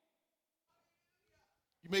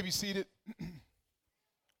may be seated.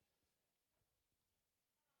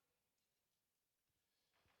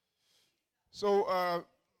 So,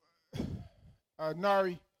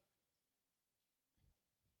 Nari,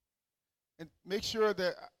 and make sure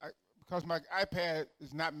that because my iPad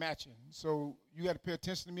is not matching, so you got to pay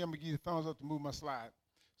attention to me. I'm gonna give you a thumbs up to move my slide,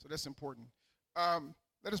 so that's important.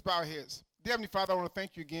 Let us bow our heads. Dear Heavenly Father, I want to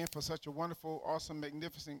thank you again for such a wonderful, awesome,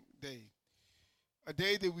 magnificent day, a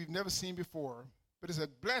day that we've never seen before, but it's a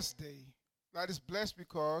blessed day. God is blessed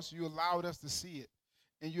because you allowed us to see it,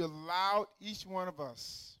 and you allowed each one of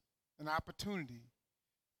us an opportunity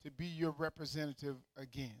to be your representative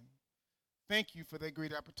again. Thank you for that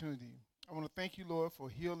great opportunity. I want to thank you, Lord, for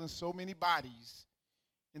healing so many bodies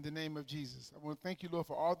in the name of Jesus. I want to thank you, Lord,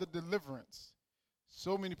 for all the deliverance.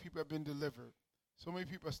 So many people have been delivered. So many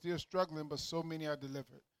people are still struggling, but so many are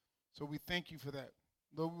delivered. So we thank you for that.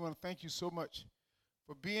 Lord, we want to thank you so much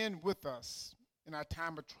for being with us in our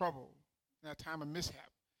time of trouble, in our time of mishap.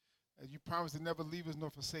 As you promised to never leave us nor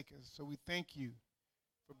forsake us. So we thank you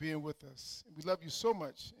for being with us. And we love you so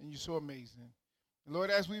much, and you're so amazing. And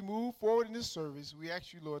Lord, as we move forward in this service, we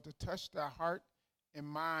ask you, Lord, to touch the heart and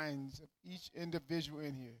minds of each individual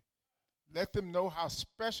in here. Let them know how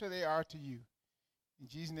special they are to you. In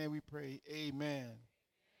Jesus' name we pray, amen.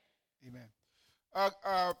 Amen.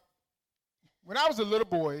 When I was a little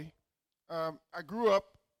boy, I grew up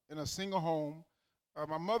in a single home.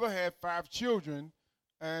 My mother had 5 children,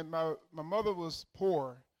 and my mother was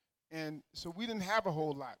poor. And so we didn't have a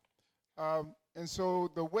whole lot. And so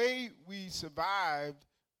the way we survived,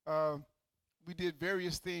 we did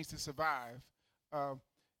various things to survive.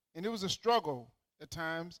 And it was a struggle at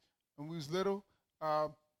times when we was little.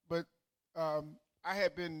 But I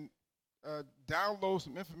had been download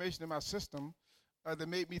some information in my system that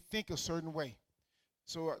made me think a certain way.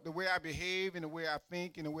 So the way I behave and the way I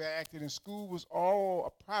think and the way I acted in school was all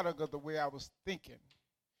a product of the way I was thinking,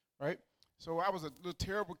 right? So I was a little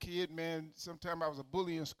terrible kid, man. Sometimes I was a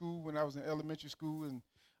bully in school when I was in elementary school, and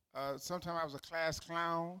sometimes I was a class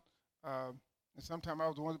clown, and sometimes I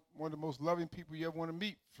was one of the most loving people you ever want to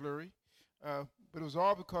meet, Flurry. But it was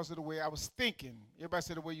all because of the way I was thinking. Everybody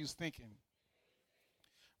said the way you was thinking.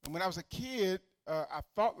 And when I was a kid, I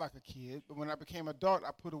thought like a kid, but when I became an adult, I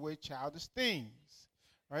put away childish things,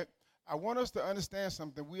 right? I want us to understand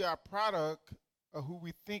something. We are a product of who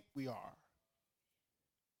we think we are,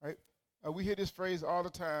 right? We hear this phrase all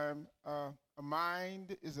the time, a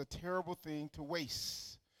mind is a terrible thing to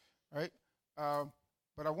waste, right?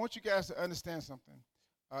 But I want you guys to understand something.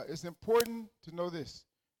 It's important to know this.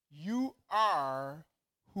 You are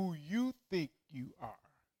who you think you are,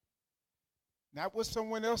 not what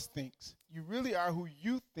someone else thinks. You really are who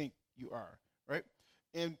you think you are, right?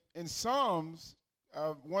 In Psalms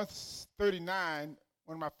 139,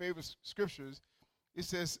 one of my favorite scriptures, it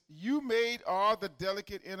says, you made all the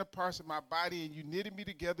delicate inner parts of my body, and you knitted me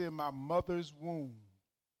together in my mother's womb.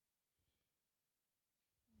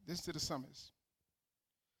 Listen to the summons.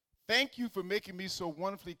 Thank you for making me so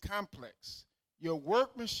wonderfully complex. Your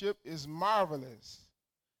workmanship is marvelous.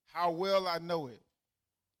 How well I know it.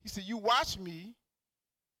 He said, you watched me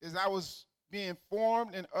as I was being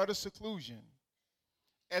formed in utter seclusion.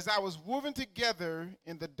 As I was woven together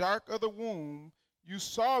in the dark of the womb, you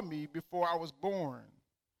saw me before I was born.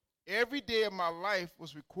 Every day of my life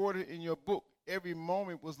was recorded in your book. Every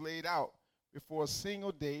moment was laid out before a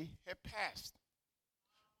single day had passed.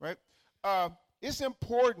 Right? It's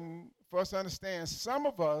important for us to understand some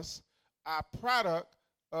of us are product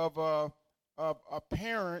of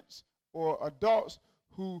parents or adults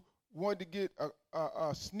who wanted to get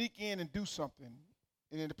sneak in and do something.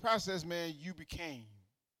 And in the process, man, you became.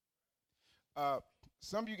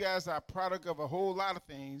 Some of you guys are a product of a whole lot of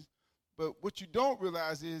things, but what you don't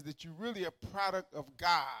realize is that you're really a product of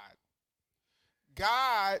God.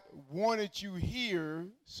 God wanted you here,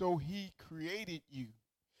 so he created you.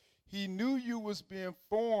 He knew you was being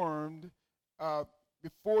formed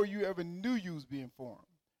before you ever knew you was being formed.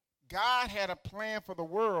 God had a plan for the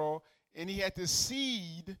world, and he had this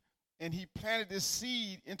seed, and he planted this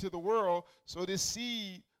seed into the world so this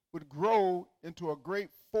seed would grow into a great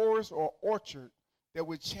forest or orchard that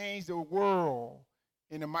would change the world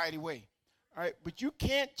in a mighty way. All right, but you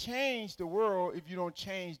can't change the world if you don't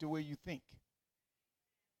change the way you think.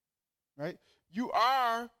 Right? You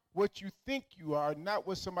are what you think you are, not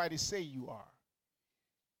what somebody say you are.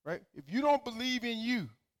 Right? If you don't believe in you,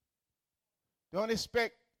 don't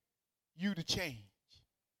expect you to change.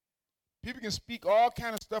 People can speak all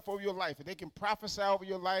kind of stuff over your life, and they can prophesy over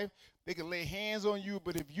your life. They can lay hands on you,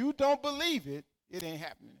 but if you don't believe it, it ain't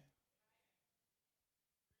happening.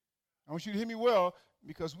 I want you to hear me well.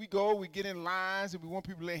 because we get in lines, and we want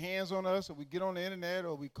people to lay hands on us, or we get on the internet,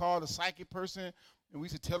 or we call a psychic person, and we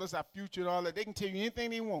should tell us our future and all that. They can tell you anything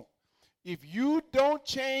they want. If you don't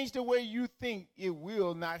change the way you think, it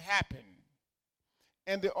will not happen.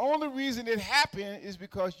 And the only reason it happened is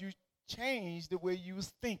because you changed the way you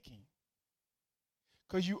was thinking.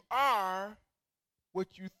 Because you are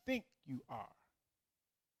what you think you are.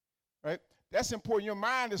 Right? That's important. Your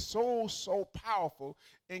mind is so powerful.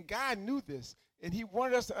 And God knew this. And he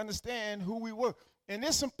wanted us to understand who we were. And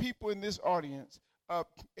there's some people in this audience. At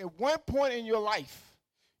one point in your life,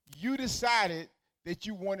 you decided that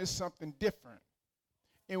you wanted something different.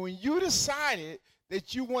 And when you decided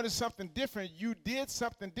that you wanted something different, you did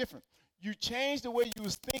something different. You changed the way you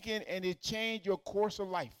was thinking, and it changed your course of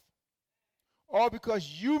life. All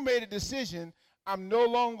because you made a decision, I'm no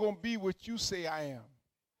longer going to be what you say I am.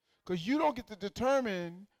 Because you don't get to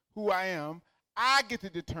determine who I am. I get to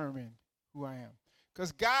determine who I am.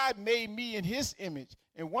 Because God made me in his image.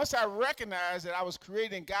 And once I recognized that I was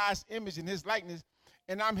created in God's image and his likeness,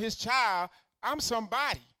 and I'm his child, I'm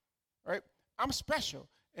somebody, right? I'm special.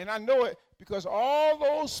 And I know it because all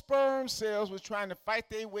those sperm cells were trying to fight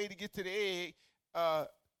their way to get to the egg.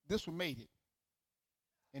 This one made it.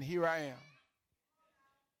 And here I am.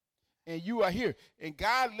 And you are here. And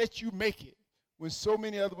God let you make it when so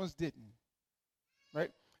many other ones didn't,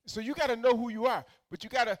 right? So you got to know who you are, but you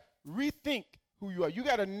got to rethink who you are. You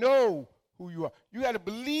got to know who you are. You got to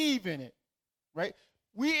believe in it, right?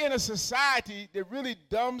 We in a society that really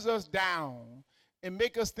dumbs us down and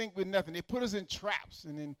make us think we're nothing. They put us in traps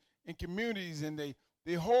and in communities, and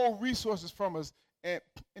they hold resources from us, and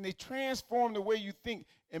they transform the way you think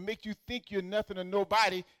and make you think you're nothing or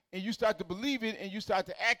nobody, and you start to believe it, and you start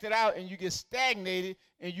to act it out, and you get stagnated,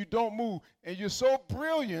 and you don't move. And you're so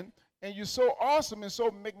brilliant, and you're so awesome, and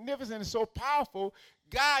so magnificent, and so powerful,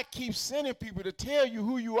 God keeps sending people to tell you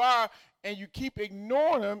who you are, and you keep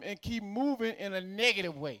ignoring them and keep moving in a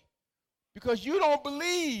negative way because you don't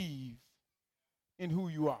believe in who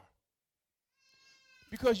you are.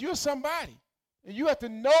 Because you're somebody, and you have to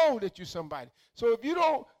know that you're somebody. So if you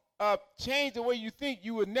don't change the way you think,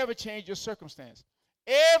 you will never change your circumstance.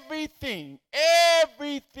 Everything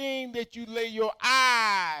that you lay your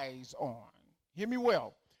eyes on, hear me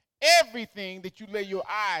well, everything that you lay your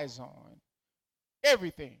eyes on,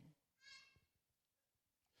 everything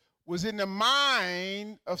was in the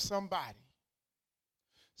mind of somebody.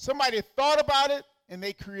 Somebody thought about it, and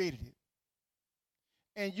they created it.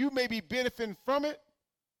 And you may be benefiting from it,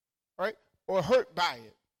 right, or hurt by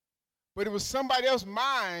it. But it was somebody else's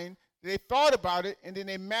mind. They thought about it, and then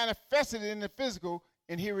they manifested it in the physical,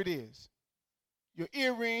 and here it is. Your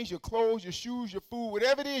earrings, your clothes, your shoes, your food,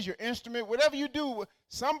 whatever it is, your instrument, whatever you do,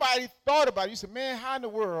 somebody thought about it. You said, man, how in the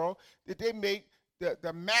world did they make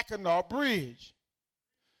the Mackinac Bridge?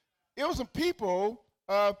 It was some people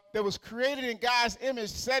that was created in God's image,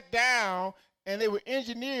 sat down, and they were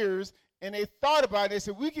engineers, and they thought about it. They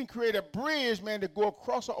said, we can create a bridge, man, to go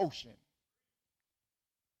across the ocean.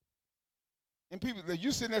 And people,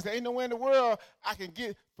 you sitting there and say, ain't nowhere in the world I can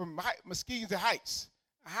get from Muskegon to Heights.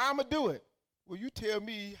 How am I going to do it? Well, you tell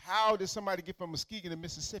me, how did somebody get from Muskegon to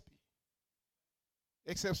Mississippi?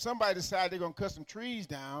 Except somebody decided they're going to cut some trees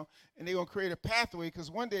down, and they're going to create a pathway, because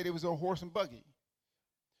one day they was on horse and buggy.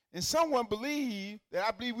 And someone believed that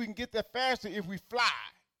I believe we can get there faster if we fly.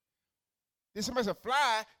 Then somebody said,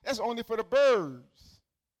 fly, that's only for the birds.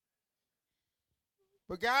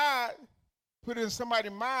 But God put it in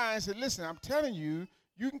somebody's mind and said, listen, I'm telling you,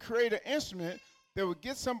 you can create an instrument that would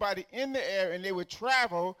get somebody in the air, and they would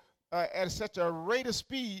travel at such a rate of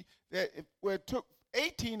speed that where it took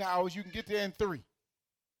 18 hours, you can get there in 3.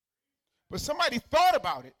 But somebody thought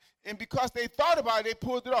about it, and because they thought about it, they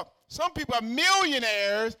pulled it off. Some people are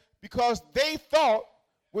millionaires because they thought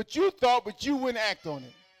what you thought, but you wouldn't act on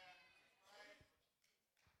it.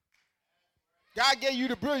 God gave you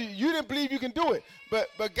the brilliance. You didn't believe you can do it. But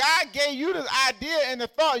God gave you the idea and the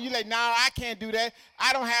thought. You're like, no, I can't do that.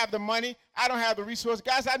 I don't have the money. I don't have the resources.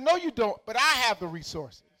 Guys, I know you don't, but I have the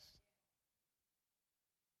resources.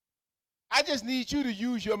 I just need you to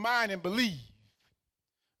use your mind and believe.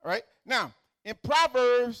 All right? Now, in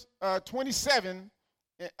Proverbs 27,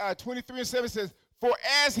 23 and 7 says, for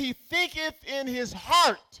as he thinketh in his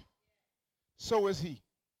heart, so is he.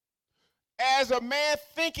 As a man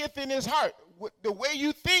thinketh in his heart. The way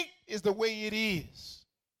you think is the way it is.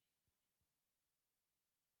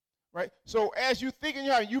 Right? So as you think in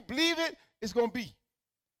your heart, you believe it, it's going to be.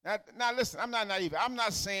 Now listen, I'm not naive. I'm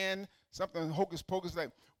not saying something hocus pocus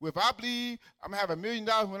like, well, if I believe I'm going to have $1 million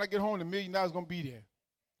when I get home, the $1 million is going to be there.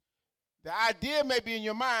 The idea may be in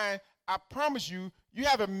your mind, I promise you, you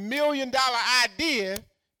have $1 million idea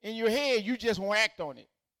in your head, you just won't act on it.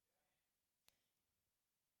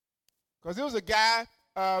 Because there was a guy,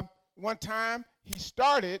 one time, he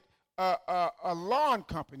started a lawn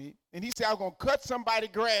company, and he said, I'm going to cut somebody's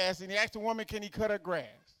grass, and he asked the woman, can he cut her grass?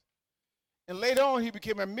 And later on, he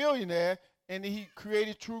became a millionaire, and he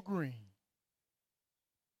created True Green.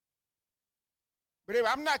 But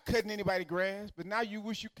anyway, I'm not cutting anybody's grass, but now you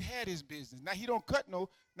wish you had his business. Now he don't cut no,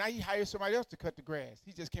 now he hires somebody else to cut the grass.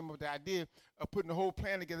 He just came up with the idea of putting the whole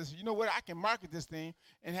plan together. So you know what, I can market this thing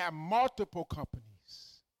and have multiple companies.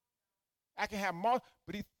 I can have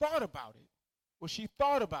but he thought about it. Well, she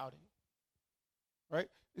thought about it, right?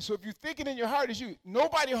 So if you're thinking in your heart, it's you.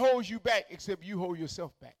 Nobody holds you back except you hold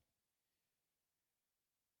yourself back,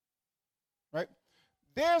 right?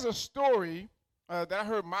 There's a story that I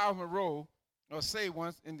heard Miles Monroe say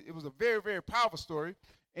once, and it was a very, very powerful story.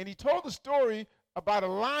 And he told the story about a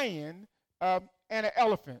lion and an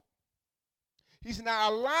elephant. He said, now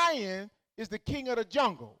a lion is the king of the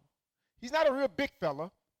jungle. He's not a real big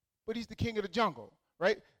fella, but he's the king of the jungle,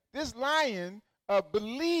 right? This lion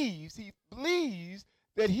believes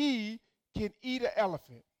that he can eat an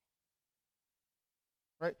elephant,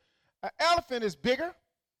 right? An elephant is bigger,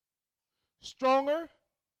 stronger,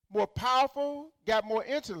 more powerful, got more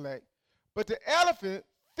intellect, but the elephant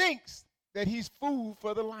thinks that he's food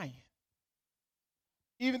for the lion,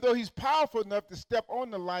 even though he's powerful enough to step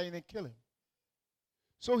on the lion and kill him.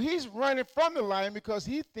 So he's running from the lion because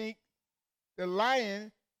he thinks the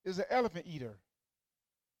lion is an elephant eater.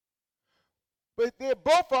 But they're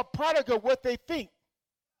both a product of what they think.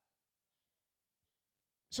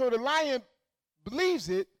 So the lion believes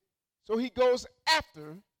it, so he goes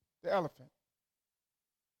after the elephant.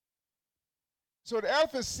 So the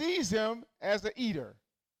elephant sees him as an eater,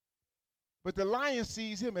 but the lion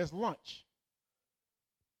sees him as lunch.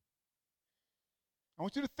 I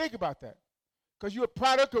want you to think about that, because you're a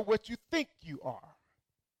product of what you think you are.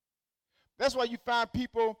 That's why you find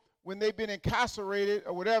people, when they've been incarcerated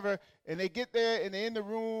or whatever, and they get there and they're in the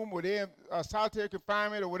room or they're in solitary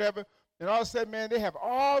confinement or whatever, and all of a sudden, man, they have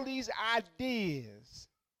all these ideas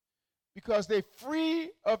because they're free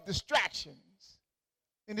of distractions,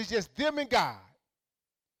 and it's just them and God.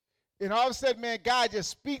 And all of a sudden, man, God just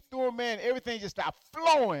speaks through them, man, everything just stops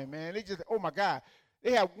flowing, man. They just, oh my God.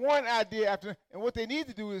 They have one idea after, and what they need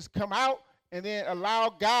to do is come out and then allow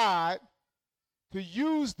God to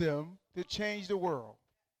use them to change the world.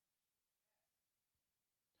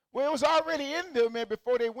 Well, it was already in them, man,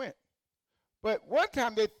 before they went. But one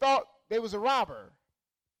time they thought they was a robber.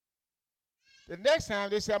 The next time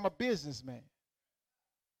they said, I'm a businessman.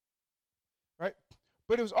 Right?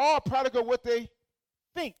 But it was all a product of what they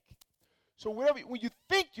think. So when you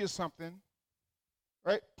think you're something,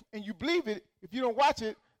 right, and you believe it, if you don't watch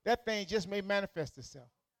it, that thing just may manifest itself.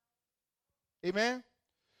 Amen?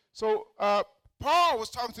 So Paul was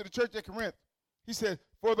talking to the church at Corinth. He said,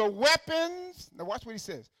 for the weapons, now watch what he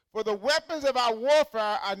says. For the weapons of our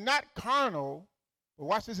warfare are not carnal, but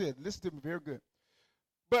watch this here, listen to me very good,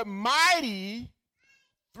 but mighty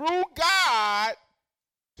through God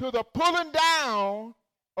to the pulling down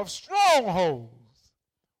of strongholds.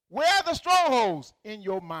 Where are the strongholds? In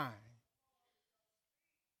your mind.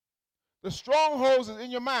 The strongholds is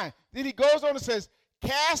in your mind. Then he goes on and says,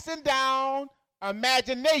 casting down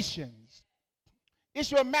imaginations.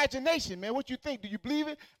 It's your imagination, man. What you think? Do you believe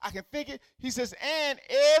it? I can think it. He says, and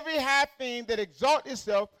every high thing that exalts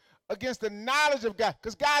itself against the knowledge of God.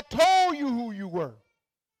 Because God told you who you were.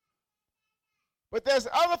 But there's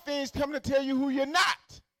other things coming to tell you who you're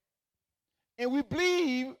not. And we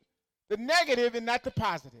believe the negative and not the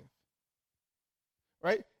positive.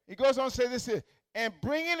 Right? He goes on to say this here. And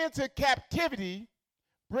bringing into captivity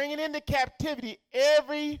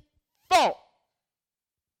every thought.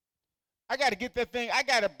 I got to get that thing. I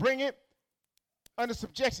got to bring it under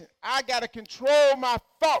subjection. I got to control my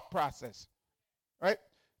thought process, right?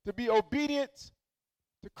 To be obedient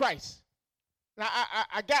to Christ. Now,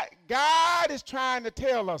 God is trying to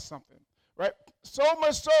tell us something, right? So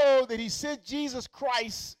much so that he sent Jesus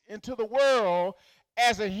Christ into the world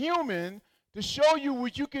as a human to show you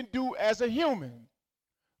what you can do as a human.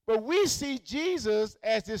 But we see Jesus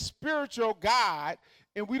as this spiritual God,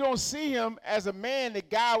 and we don't see him as a man that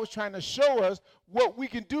God was trying to show us what we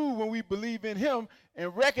can do when we believe in him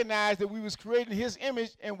and recognize that we was created in his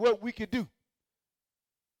image and what we could do.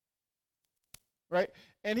 Right?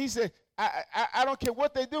 And he said, I don't care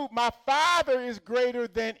what they do. My Father is greater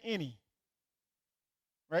than any.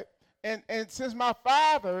 Right? And since my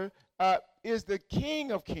Father is the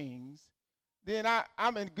King of Kings, then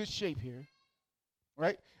I'm in good shape here.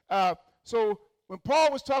 Right? So when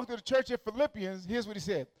Paul was talking to the church at Philippians, here's what he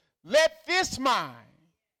said. Let this mind,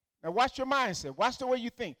 now watch your mindset. Watch the way you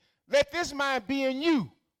think. Let this mind be in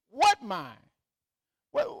you. What mind?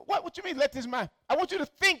 What you mean, let this mind? I want you to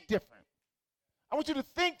think different. I want you to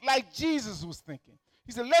think like Jesus was thinking.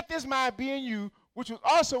 He said, let this mind be in you, which was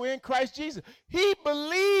also in Christ Jesus. He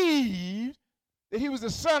believed that he was the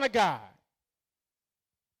Son of God.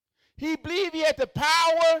 He believed he had the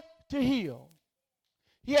power to heal.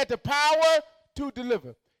 He had the power to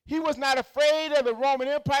deliver. He was not afraid of the Roman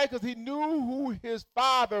Empire because he knew who his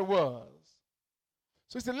Father was.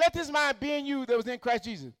 So he said, let this mind be in you that was in Christ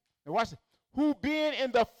Jesus. Now watch it. Who being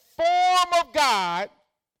in the form of God,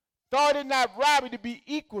 thought it not robbery to be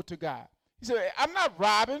equal to God. He said, I'm not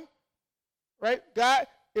robbing, right, God,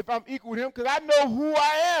 if I'm equal with him, because I know who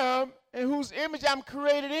I am and whose image I'm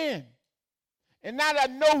created in. And now that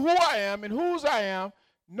I know who I am and whose I am,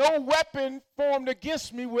 no weapon formed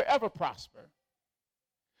against me will ever prosper.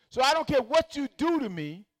 So I don't care what you do to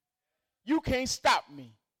me, you can't stop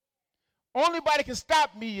me. Only body can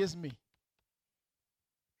stop me is me.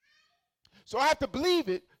 So I have to believe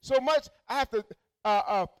it so much, I have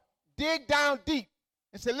to dig down deep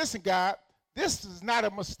and say, listen, God, this is not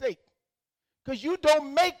a mistake. Because you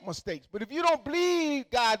don't make mistakes. But if you don't believe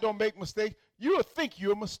God don't make mistakes, you'll think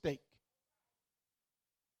you're a mistake.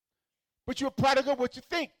 But you're a product of what you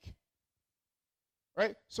think.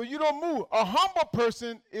 Right? So you don't move. A humble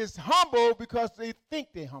person is humble because they think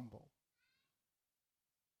they're humble.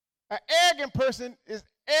 An arrogant person is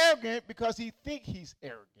arrogant because he thinks he's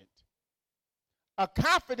arrogant. A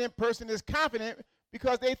confident person is confident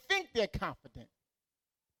because they think they're confident.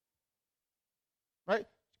 Right?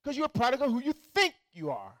 Because you're a product of who you think you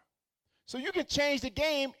are. So you can change the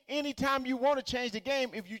game anytime you want to change the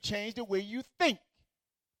game if you change the way you think.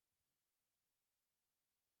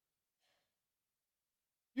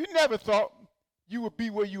 You never thought you would be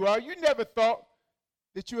where you are. You never thought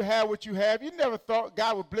that you have what you have. You never thought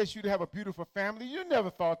God would bless you to have a beautiful family. You never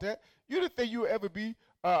thought that. You didn't think you would ever be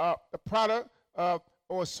a product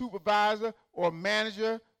or a supervisor or a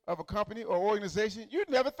manager of a company or organization. You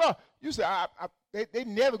never thought. You said, they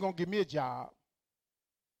never going to give me a job.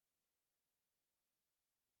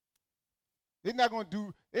 They're not going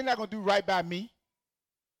to do right by me.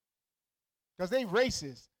 Because they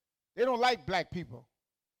racist. They don't like black people.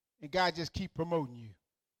 And God just keep promoting you.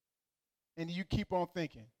 And you keep on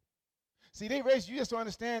thinking. See, they racist. You just don't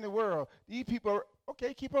understand the world. These people are,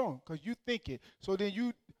 okay, keep on. Because you think it. So then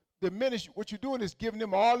you diminish. What you're doing is giving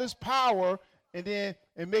them all this power and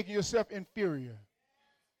making yourself inferior.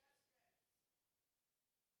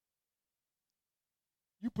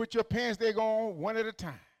 You put your pants leg on one at a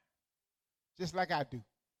time. Just like I do.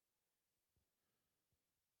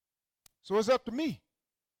 So it's up to me.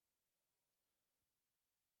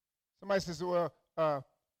 Somebody says, well,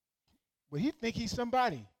 he think he's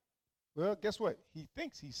somebody. Well, guess what? He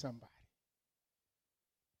thinks he's somebody.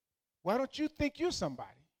 Why don't you think you're somebody?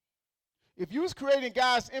 If you was creating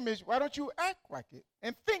God's image, why don't you act like it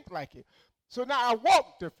and think like it? So now I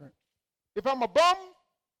walk different. If I'm a bum,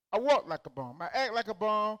 I walk like a bum. I act like a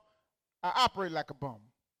bum. I operate like a bum.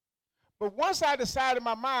 But once I decide in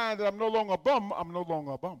my mind that I'm no longer a bum, I'm no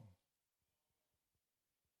longer a bum.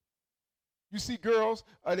 You see girls,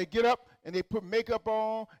 they get up and they put makeup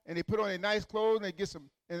on and they put on their nice clothes and they get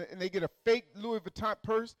they get a fake Louis Vuitton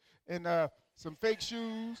purse and some fake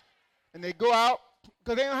shoes and they go out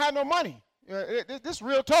because they don't have no money. This is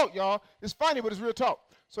real talk, y'all. It's funny, but it's real talk.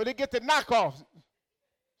 So they get the knockoffs,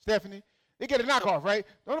 Stephanie. They get a knockoff, right?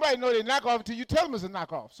 Don't nobody know they knockoff until you tell them it's a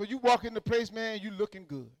knockoff. So you walk in the place, man, you looking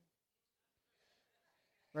good,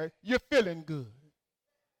 right? You're feeling good,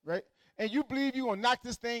 right? And you believe you're going to knock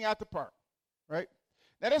this thing out the park. Right?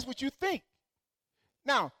 Now, that's what you think.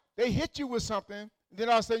 Now, they hit you with something, and then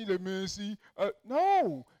all of a sudden you're like, man, see?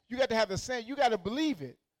 No. You got to have the same. You got to believe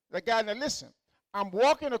it. Like, God, now listen. I'm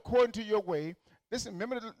walking according to your way. Listen,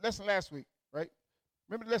 remember the lesson last week, right?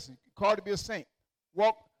 Remember the lesson. You're called to be a saint.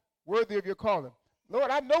 Walk worthy of your calling. Lord,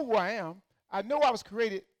 I know who I am. I know I was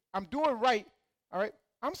created. I'm doing right. All right?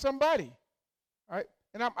 I'm somebody. All right?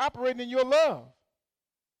 And I'm operating in your love.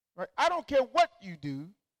 Right? I don't care what you do.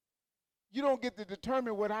 You don't get to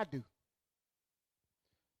determine what I do.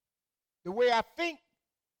 The way I think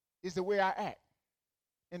is the way I act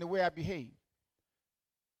and the way I behave.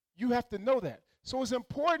 You have to know that. So it's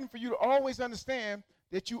important for you to always understand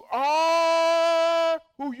that you are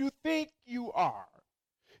who you think you are.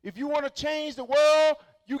 If you want to change the world,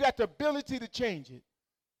 you got the ability to change it.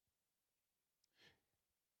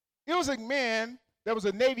 It was a man that was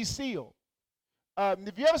a Navy SEAL.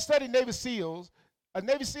 If you ever studied Navy SEALs, a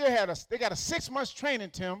Navy SEAL they got a 6 months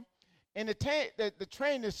training, Tim, And the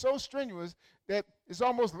training is so strenuous that it's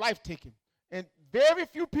almost life-taking. And very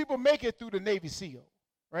few people make it through the Navy SEAL,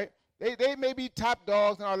 right? They may be top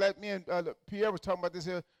dogs and all that. Me and Pierre was talking about this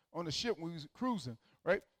here on the ship when we was cruising,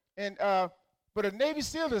 right? And but a Navy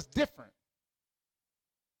SEAL is different.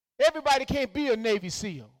 Everybody can't be a Navy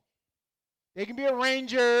SEAL. They can be a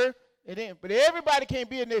Ranger, but everybody can't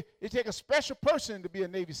be a Navy. It takes a special person to be a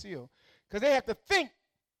Navy SEAL because they have to think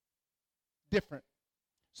different.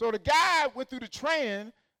 So the guy went through the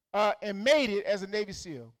training and made it as a Navy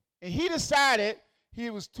SEAL. And he decided he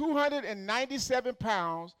was 297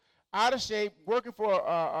 pounds, out of shape, working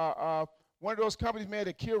for one of those companies, man,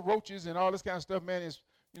 that kill roaches and all this kind of stuff, man, is,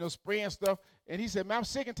 spraying stuff. And he said, man, I'm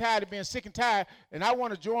sick and tired of being sick and tired, and I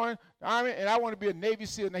want to join the Army, and I want to be a Navy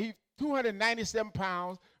SEAL. Now, he's 297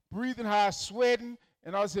 pounds, breathing hard, sweating,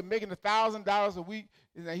 and all this, making $1,000 a week.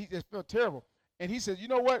 And he just felt terrible. And he said, you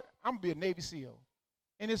know what? I'm going to be a Navy SEAL.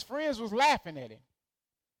 And his friends was laughing at him.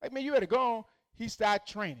 Like, man, you had to go on. He started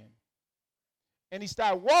training. And he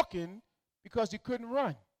started walking because he couldn't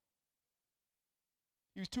run.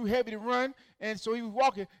 He was too heavy to run, and so he was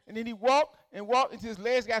walking. And then he walked and walked until his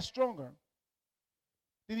legs got stronger.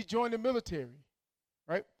 Then he joined the military,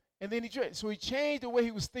 right? And then so he changed the way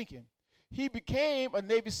he was thinking. He became a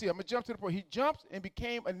Navy SEAL. I'm going to jump to the point. He jumped and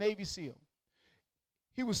became a Navy SEAL.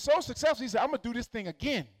 He was so successful, he said, I'm going to do this thing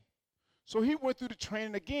again. So he went through the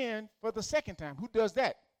training again for the second time. Who does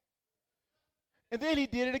that? And then he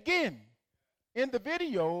did it again. In the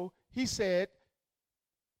video, he said,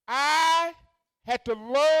 I had to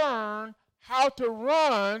learn how to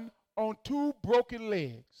run on 2 broken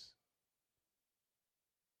legs.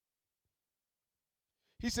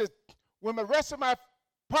 He says, when the rest of my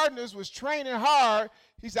partners was training hard,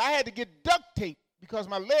 he said, I had to get duct tape because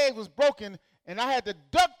my leg was broken, and I had to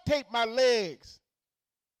duct tape my legs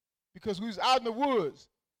because we was out in the woods.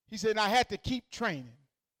 He said, and I had to keep training.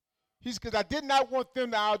 He said, because I did not want them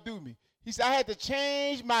to outdo me. He said, I had to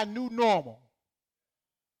change my new normal.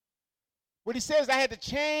 What he says, I had to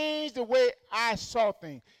change the way I saw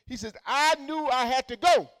things. He says, I knew I had to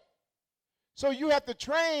go. So you have to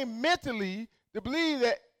train mentally to believe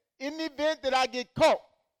that in the event that I get caught,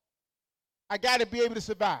 I got to be able to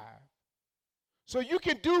survive. So you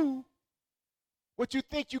can do what you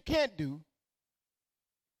think you can't do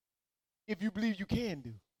if you believe you can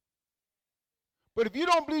do. But if you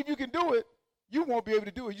don't believe you can do it, you won't be able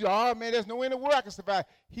to do it. You say, oh, man, there's no way in the world I can survive.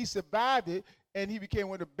 He survived it, and he became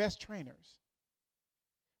one of the best trainers,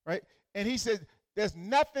 right? And he said there's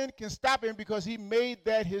nothing can stop him because he made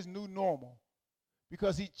that his new normal,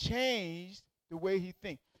 because he changed the way he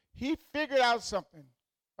thinks. He figured out something,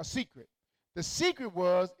 a secret. The secret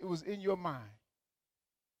was it was in your mind.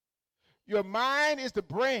 Your mind is the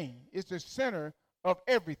brain. It's the center of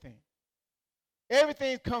everything.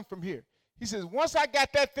 Everything comes from here. He says, once I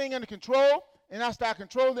got that thing under control and I started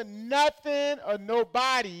controlling, nothing or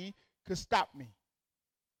nobody could stop me.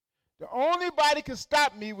 The only body could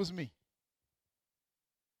stop me was me.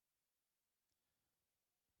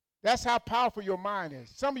 That's how powerful your mind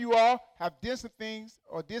is. Some of you all have done some things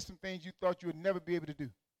or did some things you thought you would never be able to do.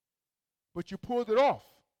 But you pulled it off.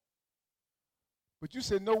 But you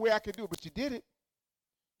said, no way I could do it, but you did it.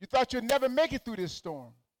 You thought you'd never make it through this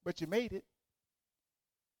storm, but you made it.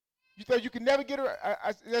 You thought you could never get it.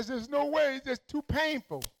 There's no way. It's just too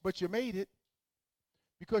painful. But you made it.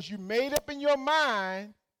 Because you made up in your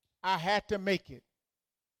mind, I had to make it.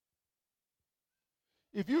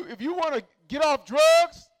 If you want to get off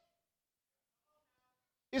drugs,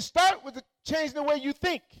 it starts with changing the way you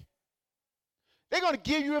think. They're going to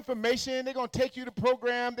give you information. They're going to take you to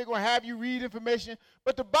program. They're going to have you read information.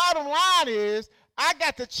 But the bottom line is, I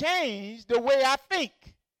got to change the way I think.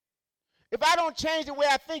 If I don't change the way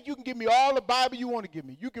I think, you can give me all the Bible you want to give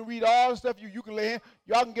me. You can read all the stuff you can lay in.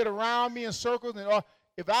 Y'all can get around me in circles and all.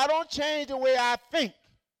 If I don't change the way I think,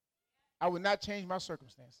 I will not change my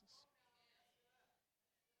circumstances.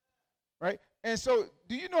 Right? And so,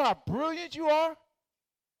 do you know how brilliant you are?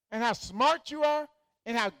 And how smart you are?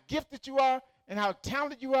 And how gifted you are? And how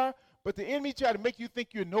talented you are? But the enemy try to make you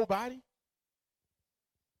think you're nobody.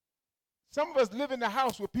 Some of us live in the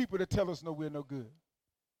house with people that tell us no, we're no good.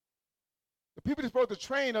 The people that's supposed to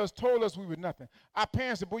train us told us we were nothing. Our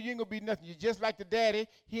parents said, boy, you ain't going to be nothing. You're just like the daddy.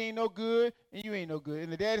 He ain't no good, and you ain't no good.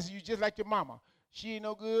 And the daddy said, you just like your mama. She ain't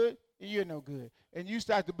no good, and you're no good. And you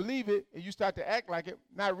start to believe it, and you start to act like it,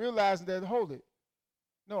 not realizing that, hold it.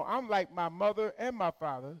 No, I'm like my mother and my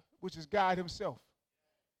father, which is God himself.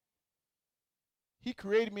 He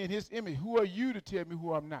created me in his image. Who are you to tell me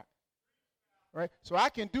who I'm not? Right? So I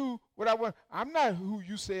can do what I want. I'm not who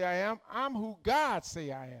you say I am. I'm who God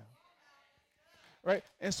say I am. right?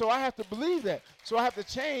 And so I have to believe that. So I have to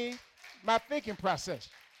change my thinking process.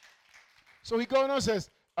 So he goes on and says,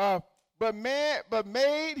 but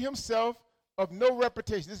made himself of no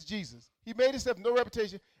reputation. This is Jesus. He made himself no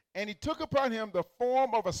reputation, and he took upon him the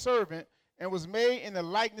form of a servant and was made in the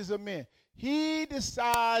likeness of men. He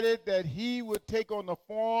decided that he would take on the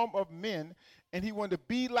form of men, and he wanted to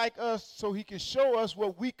be like us so he can show us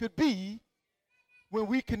what we could be when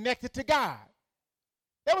we connected to God.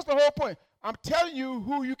 That was the whole point. I'm telling you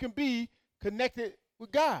who you can be connected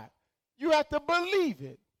with God. You have to believe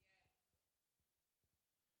it.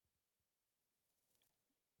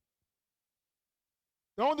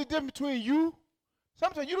 The only difference between you,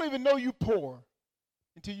 sometimes you don't even know you poor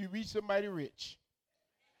until you reach somebody rich.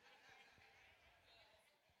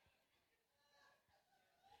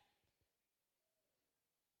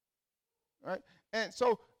 Right? And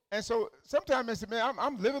so sometimes I say, man,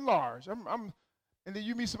 I'm living large. And then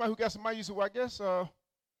you meet somebody who got some money, you say, well, I guess,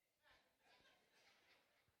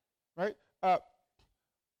 right?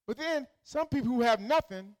 But then some people who have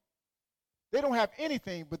nothing, they don't have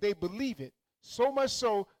anything, but they believe it. So much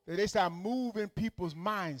so that they start moving people's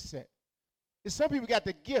mindset. And some people got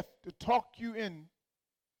the gift to talk you in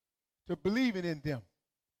to believing in them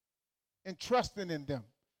and trusting in them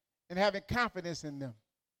and having confidence in them.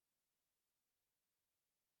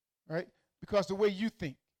 Right? Because the way you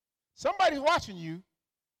think. Somebody's watching you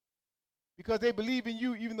because they believe in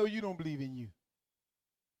you even though you don't believe in you.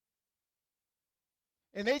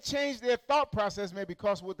 And they change their thought process maybe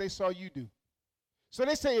because of what they saw you do. So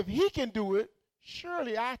they say, if he can do it,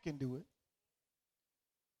 surely I can do it.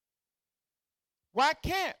 Why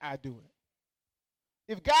can't I do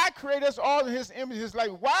it? If God created us all in his image, it's like,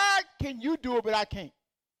 why can you do it but I can't?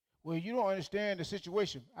 Well, you don't understand the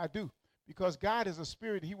situation. I do. Because God is a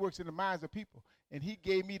spirit, he works in the minds of people. And he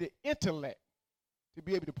gave me the intellect to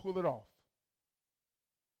be able to pull it off.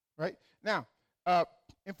 Right? Now,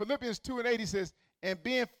 in Philippians 2:8, he says, and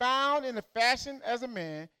being found in the fashion as a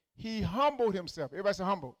man, he humbled himself. Everybody say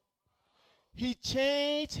humbled. He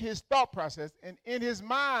changed his thought process, and in his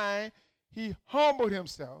mind, he humbled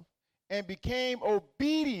himself and became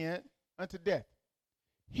obedient unto death.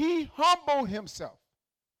 He humbled himself.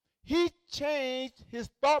 He changed his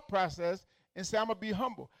thought process and said, I'm going to be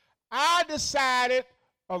humble. I decided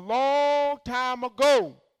a long time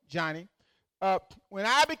ago, Johnny, when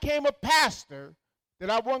I became a pastor,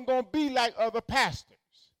 that I wasn't going to be like other pastors.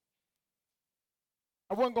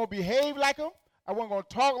 I wasn't going to behave like them. I wasn't going to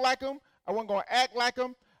talk like them. I wasn't going to act like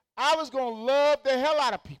them. I was going to love the hell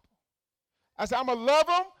out of people. I said, I'm going to love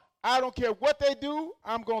them. I don't care what they do.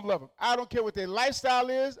 I'm going to love them. I don't care what their lifestyle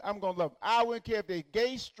is. I'm going to love them. I wouldn't care if they're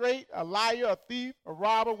gay, straight, a liar, a thief, a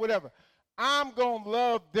robber, whatever. I'm going to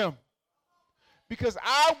love them because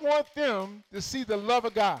I want them to see the love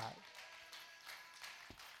of God.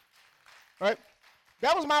 Right?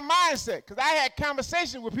 That was my mindset because I had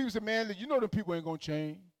conversations with people who said, man, you know them people ain't going to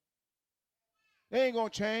change. They ain't going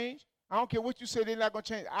to change. I don't care what you say, they're not going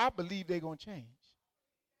to change. I believe they're going to change.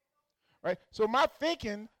 Right? So my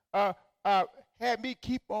thinking had me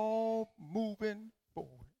keep on moving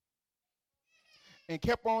forward and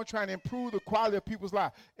kept on trying to improve the quality of people's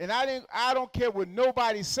lives. And I don't care what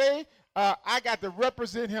nobody say. I got to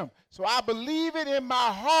represent him. So I believe it in my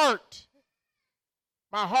heart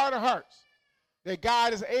of hearts, that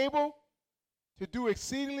God is able to do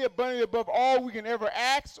exceedingly abundantly above all we can ever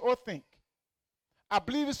ask or think. I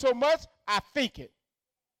believe it so much, I think it.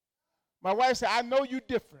 My wife said, I know you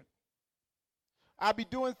different. I'll be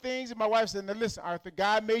doing things, and my wife said, now listen, Arthur,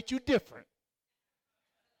 God made you different.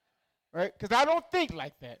 Right? Because I don't think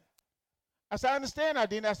like that. I said, I understand,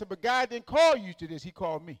 Ardina. I said, but God didn't call you to this. He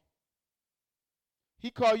called me. He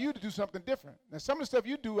called you to do something different. Now, some of the stuff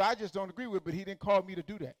you do, I just don't agree with, but he didn't call me to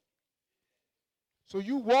do that. So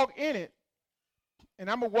you walk in it, and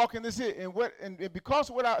I'm going to walk in this here. And because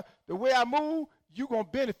of the way I move, you're going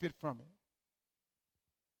to benefit from it.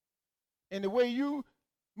 And the way you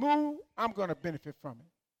move, I'm going to benefit from it.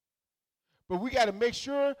 But we got to make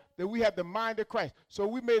sure that we have the mind of Christ. So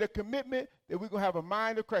we made a commitment that we're going to have a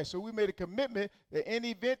mind of Christ. So we made a commitment that in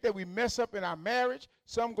the event that we mess up in our marriage,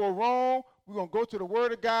 something go wrong, we're going to go to the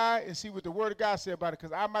Word of God and see what the Word of God said about it,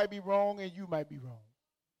 because I might be wrong and you might be wrong.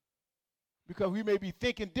 Because we may be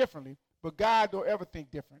thinking differently, but God don't ever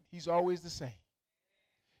think different. He's always the same.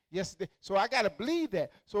 Yes, so I got to believe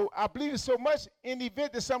that. So I believe it so much, in the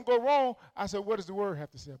event that something go wrong, I said, what does the Word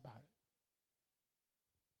have to say about it?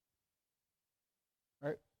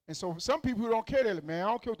 Right? And so some people who don't care, they're like, man, I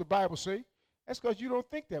don't care what the Bible say. That's because you don't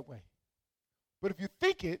think that way. But if you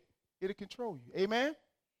think it, it'll control you. Amen?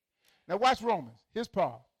 Now watch Romans. Here's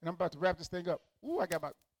Paul. And I'm about to wrap this thing up. Ooh, I got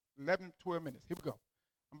about 11, 12 minutes. Here we go.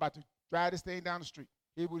 I'm about to drive this thing down the street.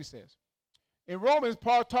 Here's what he says. In Romans,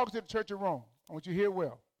 Paul talks to the church of Rome. I want you to hear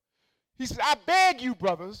well. He says, I beg you,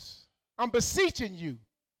 brothers, I'm beseeching you.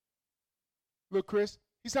 Look, Chris,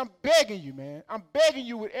 he said, I'm begging you, man. I'm begging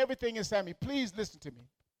you with everything inside me. Please listen to me.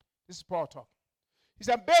 This is Paul talking. He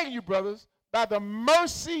said, I'm begging you, brothers, by the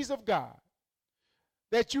mercies of God,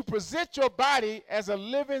 that you present your body as a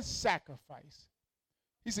living sacrifice.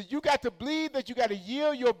 He said, you got to believe that you got to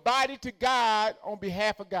yield your body to God on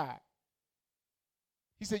behalf of God.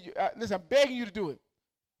 He said, listen, I'm begging you to do it.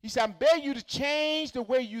 He said, I'm begging you to change the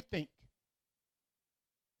way you think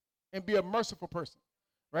and be a merciful person,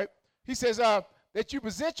 right? He says that you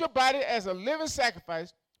present your body as a living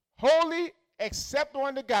sacrifice, holy, acceptable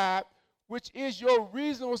unto God, which is your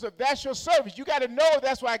reasonable service. That's your service. You got to know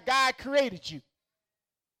that's why God created you.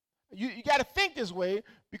 You got to think this way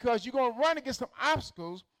because you're going to run against some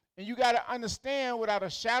obstacles, and you got to understand without a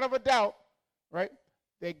shadow of a doubt, right,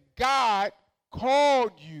 that God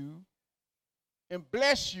called you and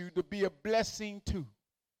blessed you to be a blessing too.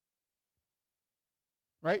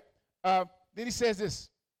 Right? Then he says this,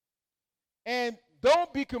 and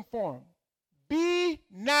don't be conformed. Be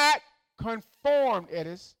not conformed,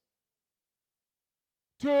 Edis,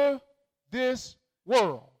 to this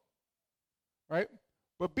world. Right?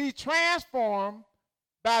 But be transformed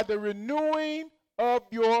by the renewing of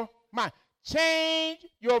your mind. Change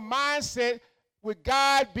your mindset with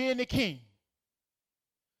God being the king.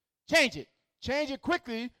 Change it. Change it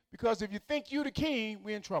quickly, because if you think you're the king,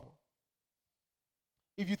 we're in trouble.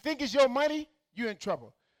 If you think it's your money, you're in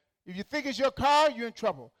trouble. If you think it's your car, you're in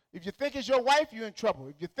trouble. If you think it's your wife, you're in trouble.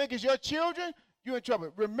 If you think it's your children, you're in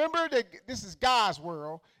trouble. Remember that this is God's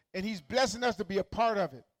world, and he's blessing us to be a part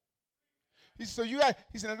of it. He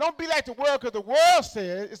said, don't be like the world, because the world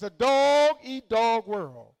says it's a dog-eat-dog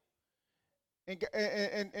world.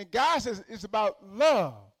 And God says it's about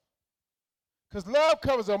love, because love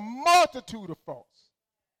covers a multitude of faults.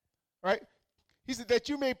 Right? He said that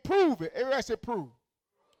you may prove it. Everybody said prove.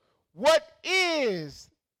 What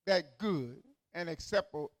is that good and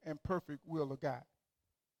acceptable and perfect will of God?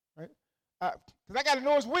 Right? Because I got to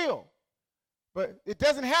know his will. But it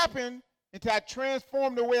doesn't happen until I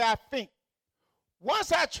transform the way I think.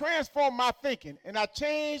 Once I transform my thinking and I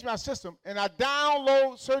change my system and I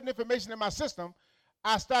download certain information in my system,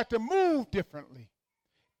 I start to move differently.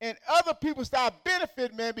 And other people start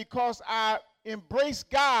benefiting, man, because I embrace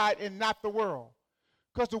God and not the world.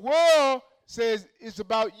 Because the world says it's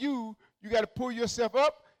about you. You got to pull yourself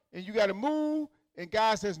up and you got to move. And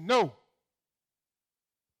God says, no.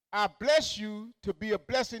 I bless you to be a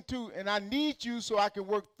blessing too, and I need you so I can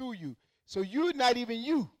work through you. So you're not even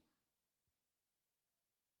you.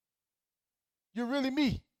 You're really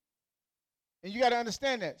me. And you got to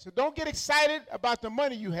understand that. So don't get excited about the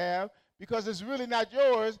money you have, because it's really not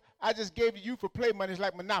yours. I just gave it to you for play money. It's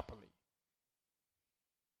like Monopoly.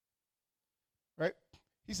 Right?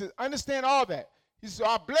 He says, understand all that. He says, so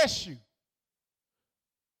I bless you.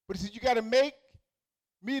 But he said, you got to make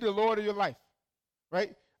me the Lord of your life.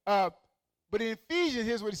 Right? But in Ephesians,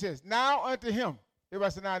 here's what he says. Now unto him.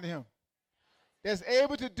 Everybody say now unto him. That's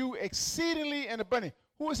able to do exceedingly and abundantly.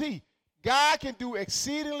 Who is he? God can do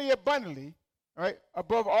exceedingly abundantly, right,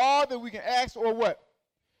 above all that we can ask or what?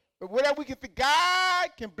 But whatever we can think, God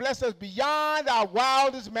can bless us beyond our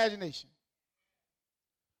wildest imagination.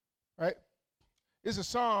 Right? It's a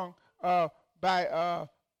song by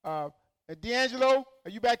D'Angelo.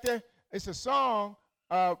 Are you back there? It's a song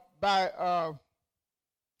by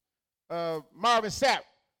Marvin Sapp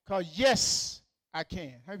called Yes, I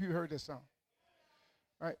Can. How many of you heard this song?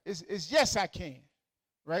 Right? It's Yes, I Can.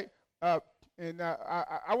 Right? And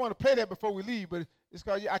I want to play that before we leave, but it's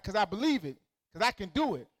called, because I believe it, because I can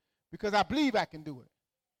do it, because I believe I can do it.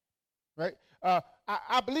 Right?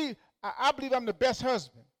 I believe I'm the best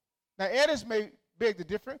husband. Now, Edis may beg the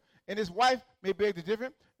different, and his wife may beg the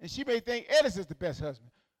different, and she may think Edis is the best husband.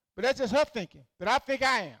 But that's just her thinking. But I think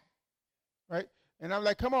I am. Right? And I'm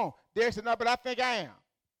like, come on. Derek said, no, but I think I am.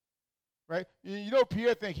 Right? You know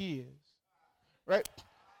Pierre think he is. Right?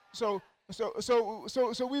 So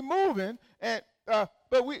we moving, and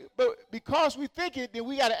but because we think it, then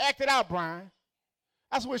we got to act it out, Brian.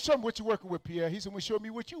 I said, well, show me what you're working with, Pierre. He said, well, show me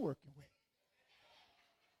what you're working with.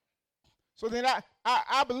 So then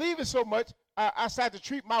I believe it so much, I started to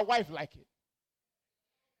treat my wife like it.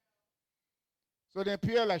 So then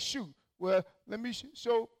Pierre like, shoot, well, let me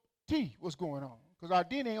show T what's going on. Because our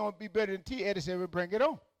DNA ain't going to be better than T. Eddie said, we'll bring it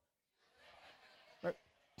on. Right?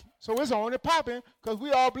 So it's on and popping, because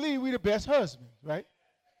we all believe we the best husbands, right?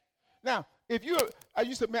 Now, if you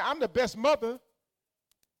said, man, I'm the best mother,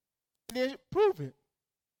 then prove it.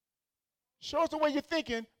 Show us the way you're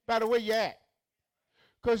thinking by the way you act.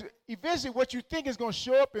 Because eventually what you think is going to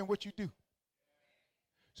show up in what you do.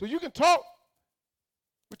 So you can talk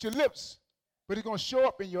with your lips, but it's going to show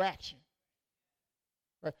up in your action.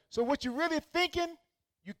 Right? So what you're really thinking,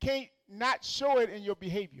 you can't not show it in your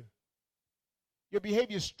behavior. Your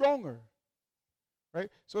behavior is stronger. Right?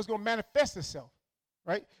 So it's going to manifest itself.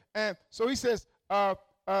 Right? And so he says, now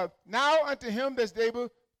unto him that's able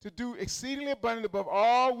to do exceedingly abundantly above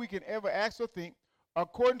all we can ever ask or think,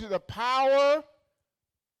 according to the power,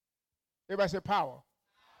 everybody say power,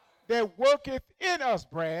 that worketh in us,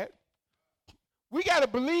 Brad. We got to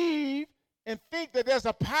believe and think that there's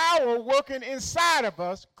a power working inside of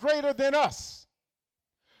us greater than us.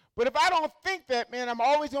 But if I don't think that, man, I'm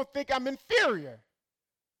always going to think I'm inferior.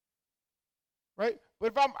 Right?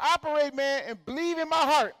 But if I'm operating, man, and believe in my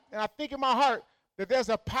heart, and I think in my heart that there's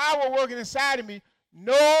a power working inside of me,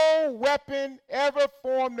 no weapon ever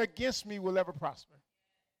formed against me will ever prosper.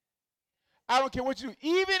 I don't care what you do.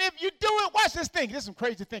 Even if you do it, watch this thing. This is some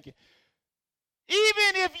crazy thinking.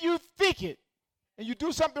 Even if you think it and you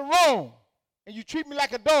do something wrong and you treat me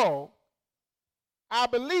like a dog, I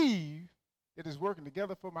believe that it's working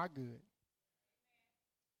together for my good.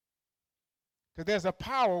 Because there's a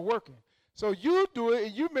power working. So you do it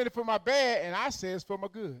and you meant it for my bad, and I say it's for my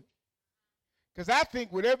good. Because I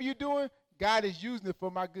think whatever you're doing, God is using it for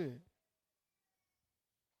my good.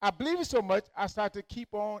 I believe it so much, I start to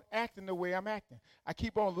keep on acting the way I'm acting. I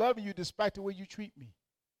keep on loving you despite the way you treat me.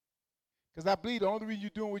 Because I believe the only reason you're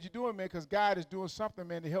doing what you're doing, man, because God is doing something,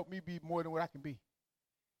 man, to help me be more than what I can be.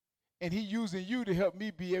 And he's using you to help me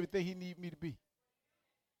be everything he needs me to be.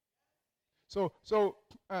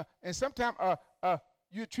 And sometimes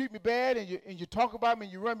you treat me bad and you talk about me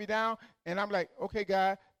and you run me down, and I'm like, okay,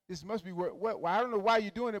 God, this must be what I don't know why you're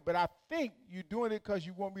doing it, but I think you're doing it because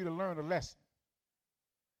you want me to learn a lesson.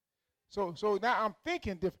 So now I'm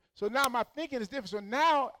thinking different. So now my thinking is different. So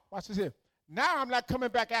now, watch this here. Now I'm not coming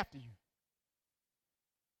back after you.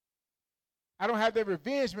 I don't have that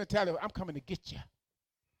revenge mentality. I'm coming to get you.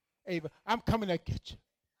 Ava, I'm coming to get you.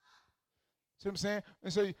 See what I'm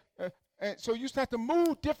saying? And so you start to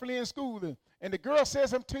move differently in school. And the girl says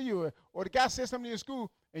something to you, or the guy says something to you in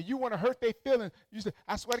school, and you want to hurt their feelings. You say,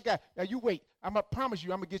 I swear to God, now you wait. I'm going to promise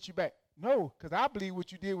you I'm going to get you back. No, because I believe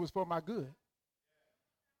what you did was for my good.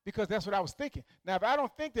 Because that's what I was thinking. Now, if I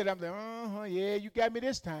don't think that, I'm like, yeah, you got me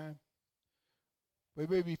this time. But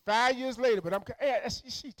maybe 5 years later, but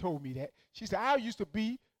she told me that. She said, I used to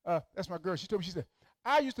be, that's my girl. She told me, she said,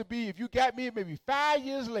 I used to be, if you got me, maybe 5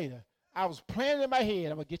 years later, I was planning in my head,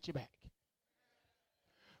 I'm going to get you back.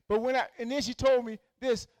 But and then she told me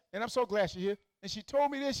this, and I'm so glad she's here. And she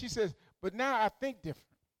told me this, she says, but now I think different.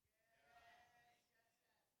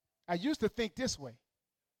 I used to think this way.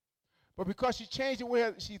 But because she changed the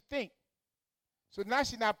way she thinks, so now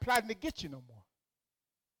she's not plotting to get you no more.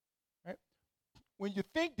 Right? When you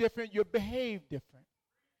think different, you behave different.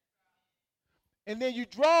 And then you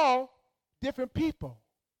draw different people.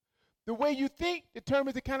 The way you think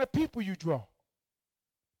determines the kind of people you draw.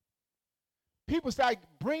 People start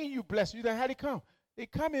bringing you blessings. How they come? They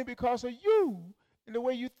come in because of you and the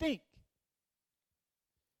way you think.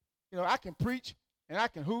 You know, I can preach and I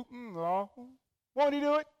can hoop. Lord. Won't he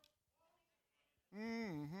do it?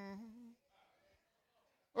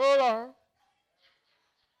 Oh, Lord.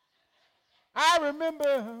 I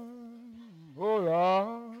remember. Oh,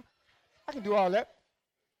 Lord. I can do all that.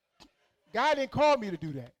 God didn't call me to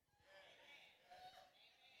do that.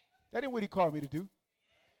 That ain't what he called me to do.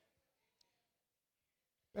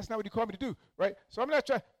 That's not what he called me to do, right? So I'm not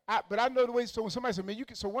trying, but I know the way. So when somebody said, man, you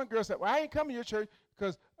can, so one girl said, well, I ain't coming to your church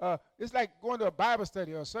because it's like going to a Bible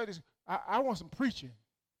study or studies. I want some preaching.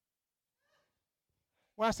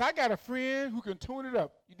 Well, I said, I got a friend who can tune it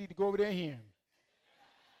up. You need to go over there and hear him.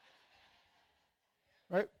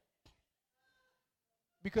 Right?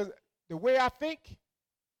 Because the way I think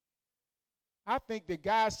that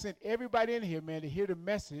God sent everybody in here, man, to hear the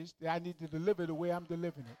message that I need to deliver the way I'm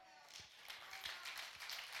delivering it.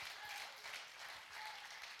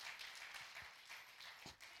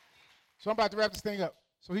 So I'm about to wrap this thing up.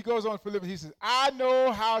 So he goes on for living. He says, I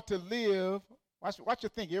know how to live. Watch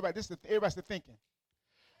your thinking. Everybody's thinking.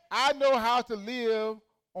 I know how to live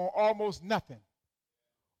on almost nothing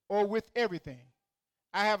or with everything.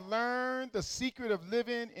 I have learned the secret of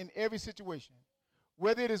living in every situation,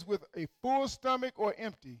 whether it is with a full stomach or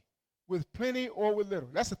empty, with plenty or with little.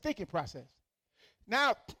 That's the thinking process.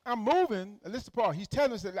 Now, I'm moving. Listen to Paul. He's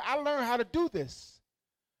telling us that I learned how to do this.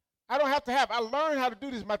 I don't have to I learned how to do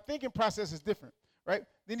this. My thinking process is different, right?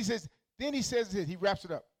 Then he says this, he wraps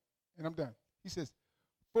it up, and I'm done. He says,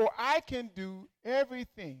 for I can do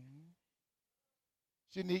everything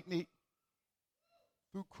Shanique,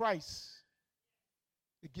 through Christ,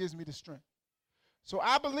 it gives me the strength. So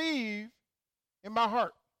I believe in my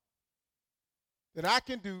heart that I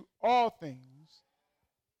can do all things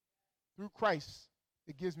through Christ.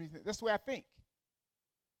 It gives me, that's the way I think.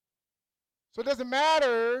 So it doesn't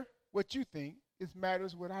matter what you think, it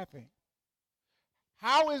matters what I think.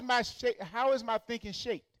 How is my thinking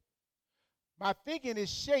shaped? My thinking is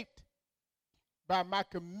shaped by my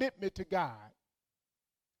commitment to God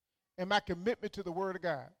and my commitment to the Word of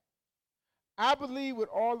God. I believe with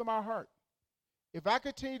all of my heart, if I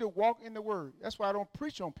continue to walk in the Word, that's why I don't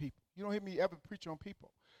preach on people. You don't hear me ever preach on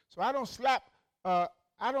people. So I don't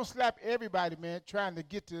slap everybody, man, trying to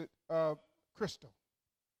get to Crystal.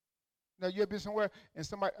 Now, you ever been somewhere and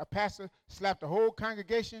a pastor slapped the whole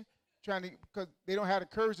congregation because they don't have the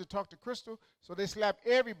courage to talk to Crystal, so they slap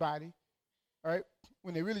everybody, all right,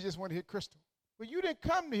 when they really just want to hit Crystal. But you didn't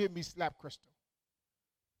come to hear me slap Crystal.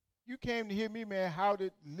 You came to hear me, man, how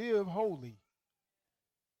to live holy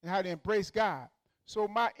and how to embrace God. So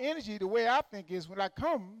my energy, the way I think is when I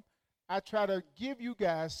come, I try to give you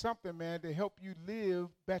guys something, man, to help you live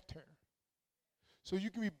better. So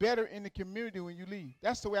you can be better in the community when you leave.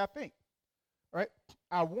 That's the way I think. Right?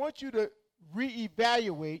 I want you to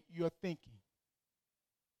reevaluate your thinking.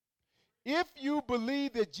 If you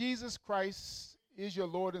believe that Jesus Christ is your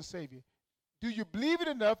Lord and Savior, do you believe it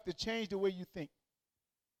enough to change the way you think?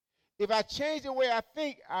 If I change the way I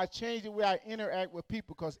think, I change the way I interact with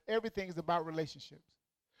people because everything is about relationships.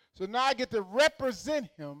 So now I get to represent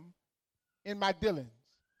him in my dealings.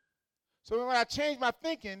 So when I change my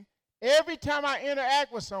thinking, every time I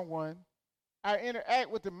interact with someone, I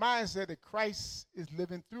interact with the mindset that Christ is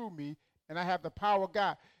living through me and I have the power of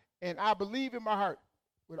God. And I believe in my heart,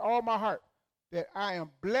 with all my heart, that I am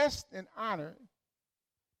blessed and honored,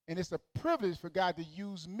 and it's a privilege for God to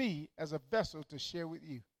use me as a vessel to share with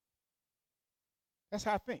you. That's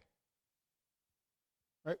how I think.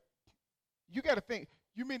 Right? You got to think.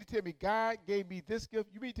 You mean to tell me God gave me this gift?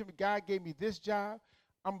 You mean to tell me God gave me this job?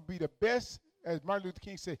 I'm going to be the best, as Martin Luther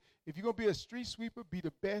King said, if you're going to be a street sweeper, be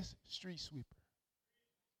the best street sweeper.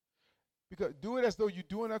 Because do it as though you're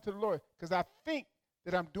doing it unto the Lord. Because I think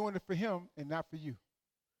that I'm doing it for him and not for you.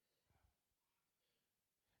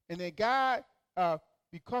 And then God,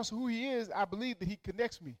 because of who he is, I believe that he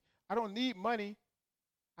connects me. I don't need money.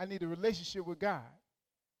 I need a relationship with God.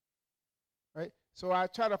 Right? So I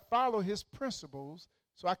try to follow his principles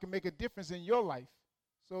so I can make a difference in your life.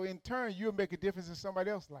 So in turn, you'll make a difference in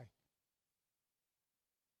somebody else's life.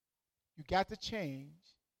 You got to change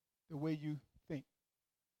the way you think.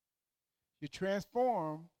 You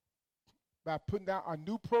transform by putting down a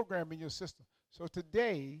new program in your system. So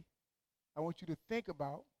today, I want you to think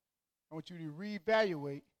about, I want you to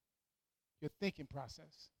reevaluate your thinking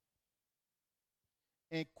process.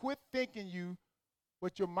 And quit thinking you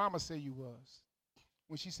what your mama said you was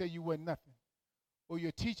when she said you wasn't nothing. Or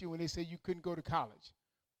your teacher when they said you couldn't go to college.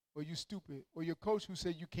 Or you stupid. Or your coach who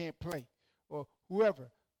said you can't play. Or whoever.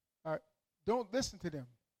 Don't listen to them.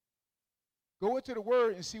 Go into the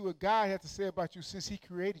Word and see what God has to say about you since he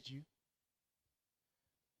created you.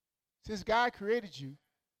 Since God created you,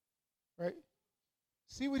 right?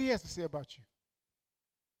 See what he has to say about you.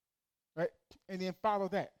 Right? And then follow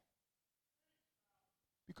that.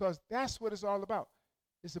 Because that's what it's all about.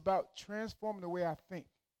 It's about transforming the way I think.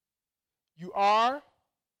 You are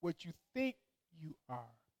what you think you are.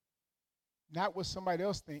 Not what somebody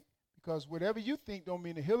else thinks. Because whatever you think don't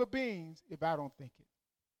mean a hill of beans if I don't think it.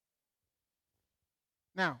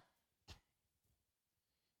 Now,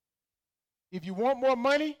 if you want more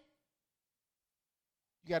money,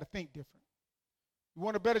 you got to think different. You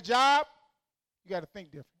want a better job, you got to think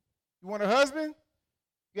different. You want a husband,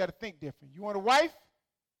 you got to think different. You want a wife,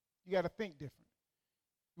 you got to think different.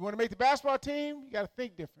 You want to make the basketball team, you got to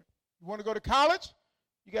think different. You want to go to college,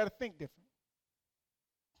 you got to think different.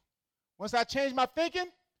 Once I change my thinking,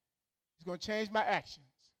 it's going to change my actions.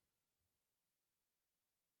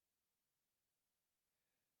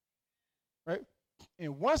 Right?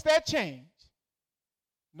 And once that change,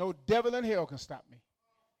 no devil in hell can stop me.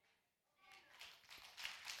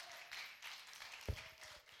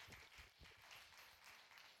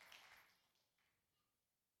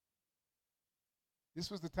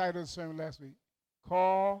 This was the title of the sermon last week.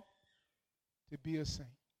 Call to be a saint.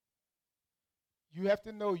 You have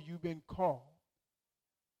to know you've been called.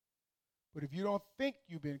 But if you don't think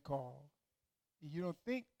you've been called, and you don't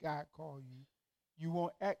think God called you, you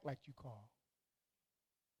won't act like you called.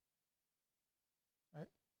 Right?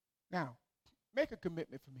 Now, make a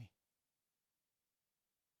commitment for me.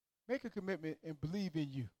 Make a commitment and believe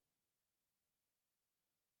in you.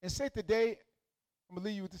 And say today, I'm going to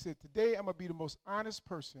leave you with this. Today, I'm going to be the most honest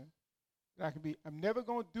person that I can be. I'm never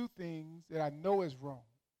going to do things that I know is wrong.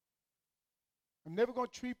 I'm never going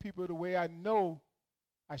to treat people the way I know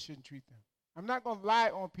I shouldn't treat them. I'm not going to lie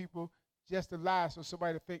on people just to lie so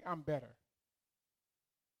somebody to think I'm better.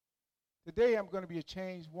 Today, I'm going to be a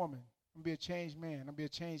changed woman. I'm going to be a changed man. I'm going to be a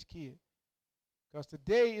changed kid. Because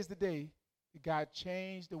today is the day that God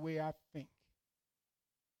changed the way I think.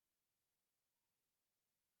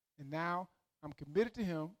 And now I'm committed to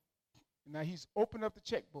him. And now he's opened up the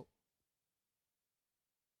checkbook.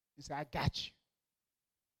 He said, I got you.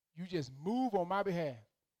 You just move on my behalf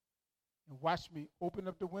and watch me open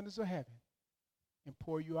up the windows of heaven and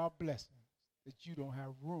pour you out blessings that you don't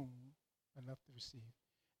have room enough to receive.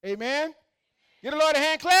 Amen. Give the Lord a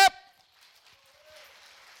hand clap.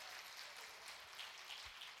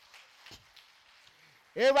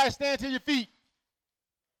 Everybody stand to your feet.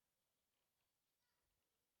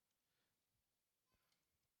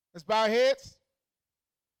 Let's bow our heads.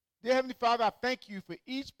 Dear Heavenly Father, I thank you for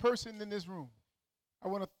each person in this room. I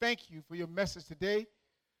want to thank you for your message today.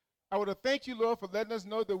 I want to thank you, Lord, for letting us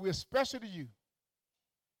know that we're special to you,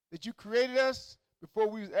 that you created us before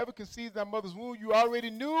we was ever conceived in our mother's womb. You already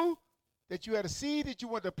knew that you had a seed that you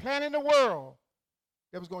wanted to plant in the world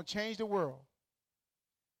that was going to change the world.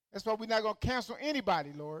 That's why we're not going to cancel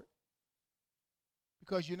anybody, Lord,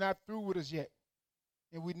 because you're not through with us yet.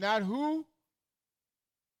 And we're not who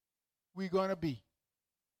we're going to be.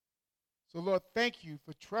 So, Lord, thank you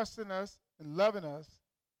for trusting us and loving us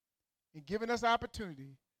and giving us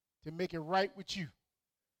opportunity to make it right with you.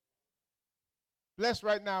 Bless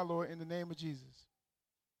right now, Lord, in the name of Jesus.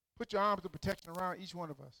 Put your arms of protection around each one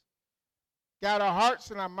of us. Guide our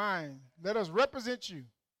hearts and our minds. Let us represent you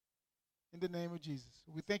in the name of Jesus.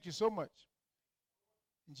 We thank you so much.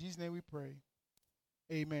 In Jesus' name we pray.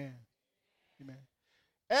 Amen. Amen.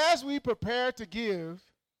 As we prepare to give,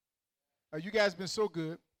 you guys have been so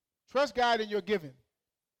good. Trust God in your giving,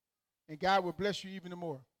 and God will bless you even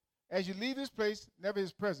more. As you leave this place, never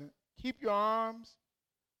his presence, keep your arms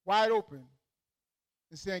wide open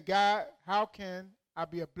and saying, God, how can I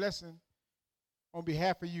be a blessing on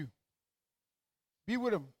behalf of you? Be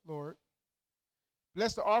with them, Lord.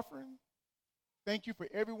 Bless the offering. Thank you for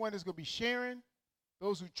everyone that's going to be sharing,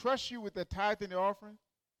 those who trust you with their tithe and their offering.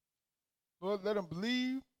 Lord, let them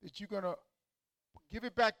believe that you're going to give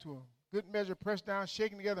it back to them. Good measure, pressed down,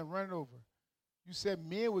 shaken together, and running over. You said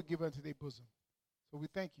men would give unto their bosom. So we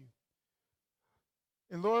thank you.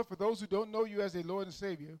 And Lord, for those who don't know you as their Lord and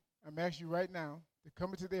Savior, I'm asking you right now to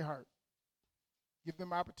come into their heart. Give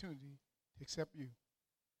them opportunity to accept you.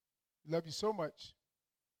 We love you so much.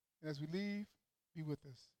 And as we leave, be with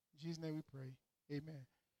us. In Jesus' name we pray. Amen.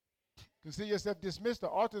 Consider yourself dismissed. The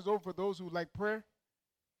altar is open for those who like prayer.